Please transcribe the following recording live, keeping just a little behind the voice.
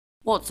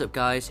What's up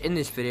guys, in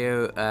this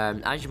video,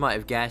 as you might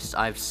have guessed,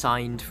 I've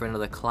signed for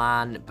another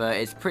clan, but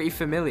it's pretty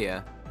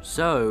familiar.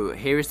 So,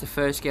 here is the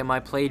first game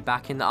I played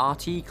back in the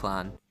RT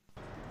clan.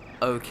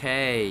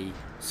 Okay,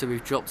 so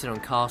we've dropped in on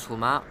Castle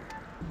map.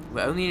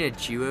 We're only in a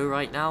duo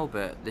right now,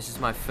 but this is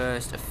my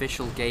first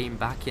official game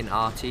back in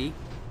RT.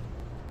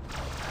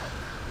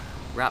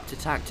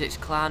 Raptor Tactics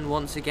clan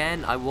once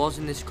again. I was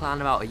in this clan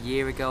about a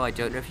year ago, I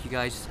don't know if you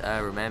guys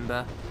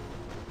remember.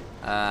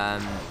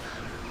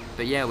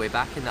 But yeah, we're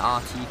back in the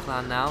RT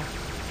clan now.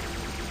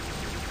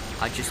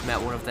 I just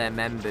met one of their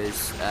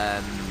members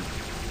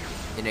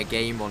in a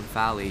game on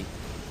Valley,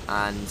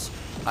 and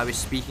I was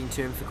speaking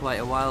to him for quite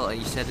a while, and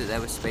he said that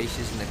there were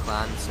spaces in the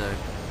clan, so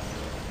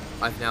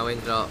I've now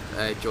ended up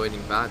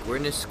joining back. We're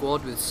in a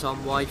squad with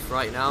some wife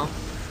right now.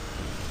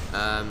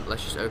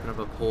 Let's just open up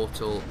a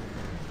portal.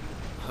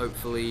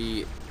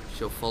 Hopefully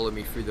she'll follow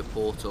me through the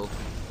portal.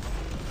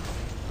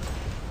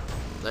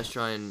 Let's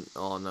try and...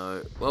 oh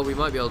no. Well, we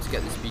might be able to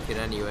get this beacon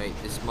anyway.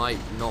 This might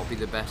not be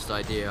the best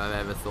idea I've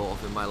ever thought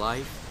of in my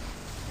life.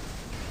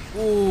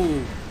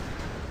 Ooh!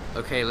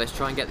 Okay, let's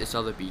try and get this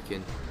other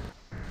beacon.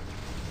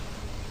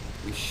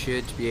 We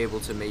should be able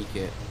to make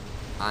it.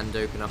 And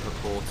open up a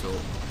portal.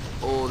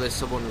 Oh, there's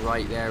someone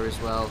right there as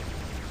well.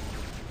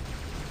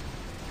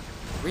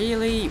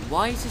 Really?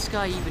 Why is this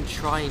guy even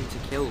trying to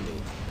kill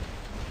me?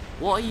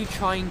 What are you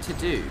trying to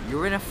do?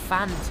 You're in a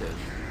Phantom.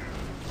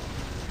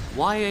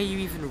 Why are you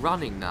even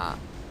running that?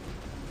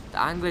 The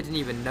angler didn't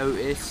even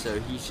notice, so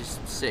he's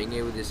just sitting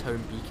here with his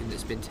home beacon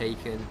that's been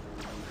taken.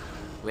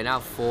 We're now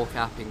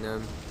forecapping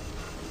them.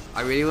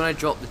 I really want to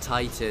drop the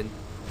Titan,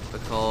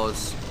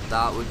 because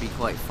that would be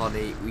quite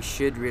funny. We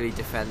should really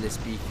defend this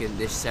beacon.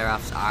 This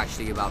Seraph's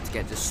actually about to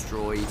get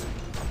destroyed.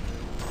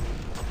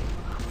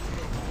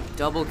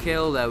 Double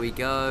kill, there we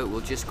go.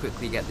 We'll just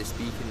quickly get this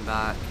beacon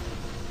back.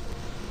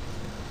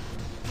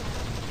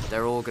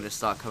 They're all going to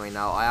start coming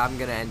out. I am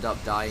going to end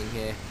up dying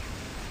here.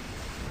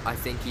 I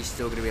think he's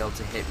still going to be able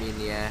to hit me in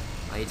the air.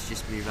 I need to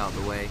just move out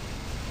of the way.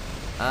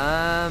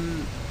 I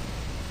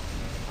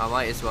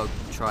might as well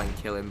try and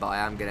kill him, but I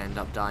am going to end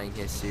up dying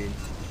here soon.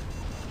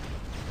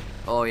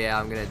 Oh yeah,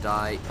 I'm going to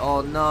die.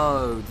 Oh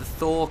no, the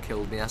Thor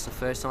killed me. That's the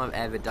first time I've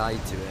ever died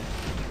to it.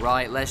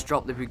 Right, let's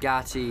drop the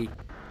Bugatti.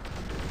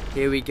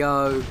 Here we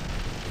go.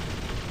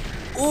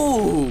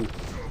 Ooh!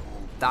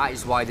 That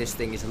is why this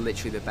thing is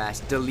literally the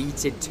best.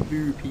 Deleted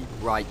 2 people.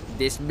 Right,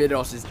 this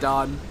Minos is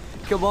done.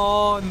 Come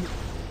on!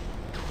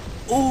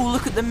 Oh,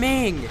 look at the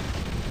Ming!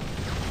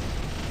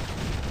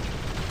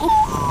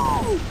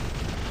 Ooh!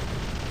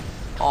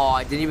 Oh,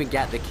 I didn't even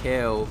get the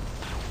kill.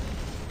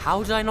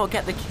 How did I not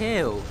get the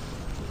kill?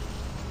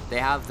 They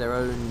have their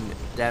own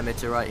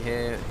Demeter right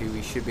here, who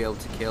we should be able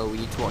to kill. We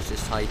need to watch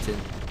this Titan.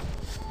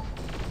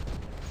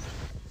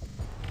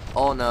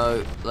 Oh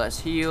no,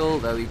 let's heal.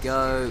 There we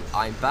go.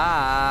 I'm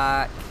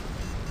back.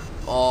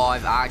 Oh,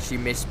 I've actually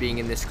missed being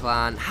in this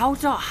clan. How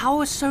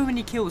are so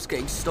many kills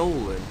getting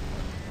stolen?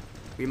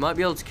 We might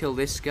be able to kill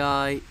this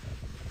guy.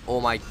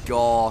 Oh my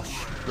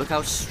gosh. Look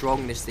how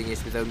strong this thing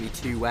is with only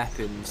 2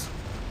 weapons.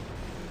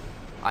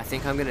 I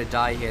think I'm going to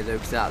die here though,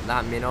 because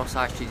that Minos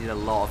actually did a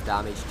lot of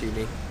damage to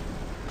me.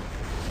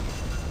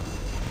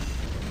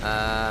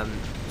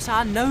 It's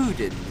our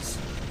Nodens.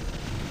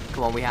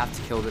 Come on, we have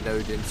to kill the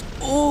Nodens.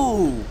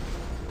 Oh!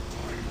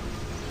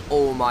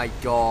 Oh my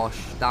gosh,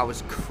 that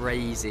was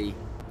crazy.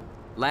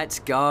 Let's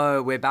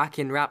go. We're back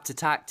in Raptor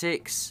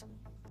Tactics.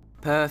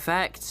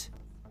 Perfect.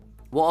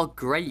 What a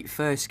great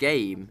first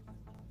game.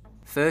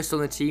 First on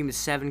the team with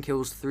 7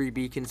 kills, 3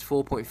 beacons,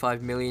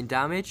 4.5 million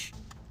damage.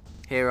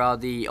 Here are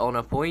the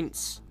honor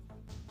points.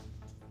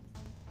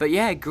 But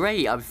yeah,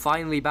 great. I'm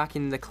finally back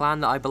in the clan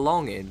that I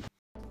belong in.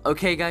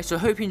 Okay guys, so I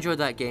hope you enjoyed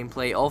that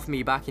gameplay of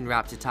me back in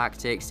Raptor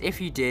Tactics. If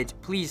you did,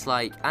 please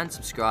like and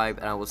subscribe,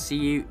 and I will see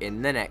you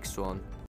in the next one.